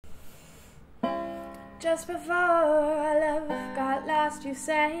Just before our love got lost, you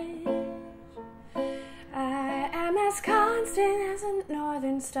said, I am as constant as a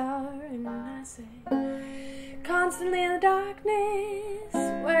northern star. And I said, constantly in the darkness,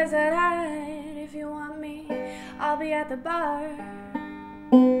 where's that hide? If you want me, I'll be at the bar.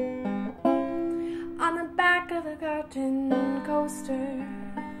 On the back of the curtain coaster,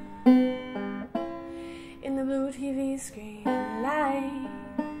 in the blue TV screen light,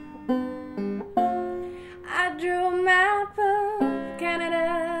 I drew a map of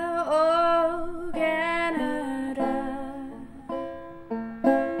Canada, oh Canada,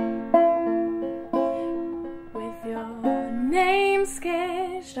 with your name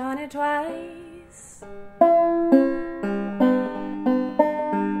sketched on it twice. You're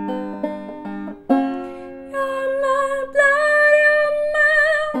my blood, you're my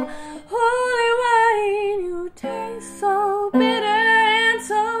holy wine. You taste so bitter and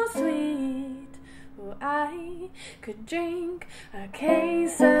so sweet. Oh, I could drink a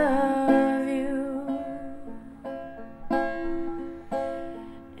case of you,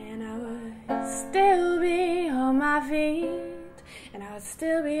 and I would still be on my feet, and I would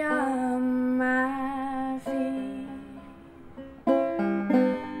still be on my feet.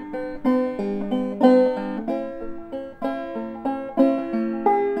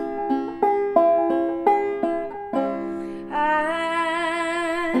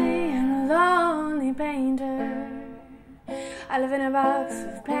 I am a lonely painter. I live in a box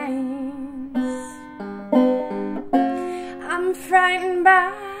of paints. I'm frightened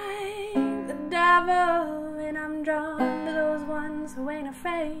by the devil, and I'm drawn to those ones who ain't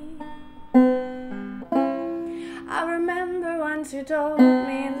afraid. I remember once you told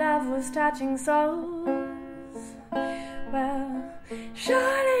me love was touching souls. Well,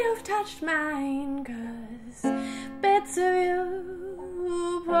 surely you've touched mine, 'cause bits of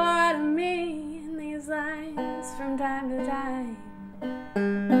you pour out of me in these lines from time to time.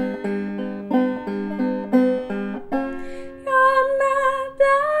 You're my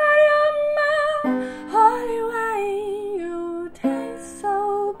blood, you're my holy wine. You taste so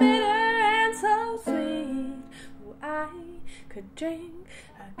bitter and so sweet. Oh, I could drink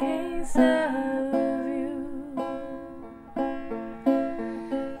a case of you,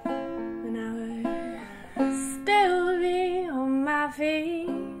 and I would still be on my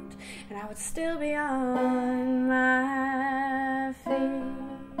feet, and I would still be on my feet.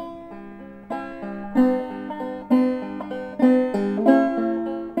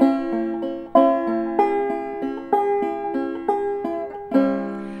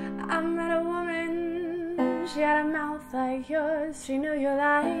 I met a woman, she had a mouth like yours. She knew your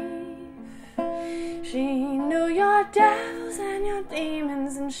life, she knew your devils and your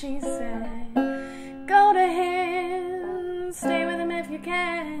demons, and she said, go to him, stay with him if you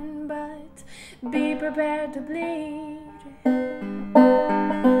can, but be prepared to bleed. You're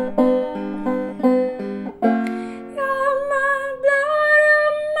my blood,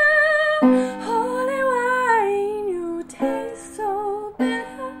 you're my holy wine. You taste so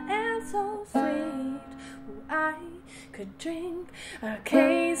bitter and so sweet. Oh, I could drink a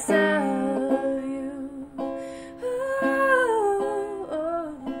case of you.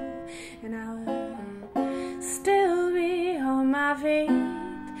 And I would still be on my feet,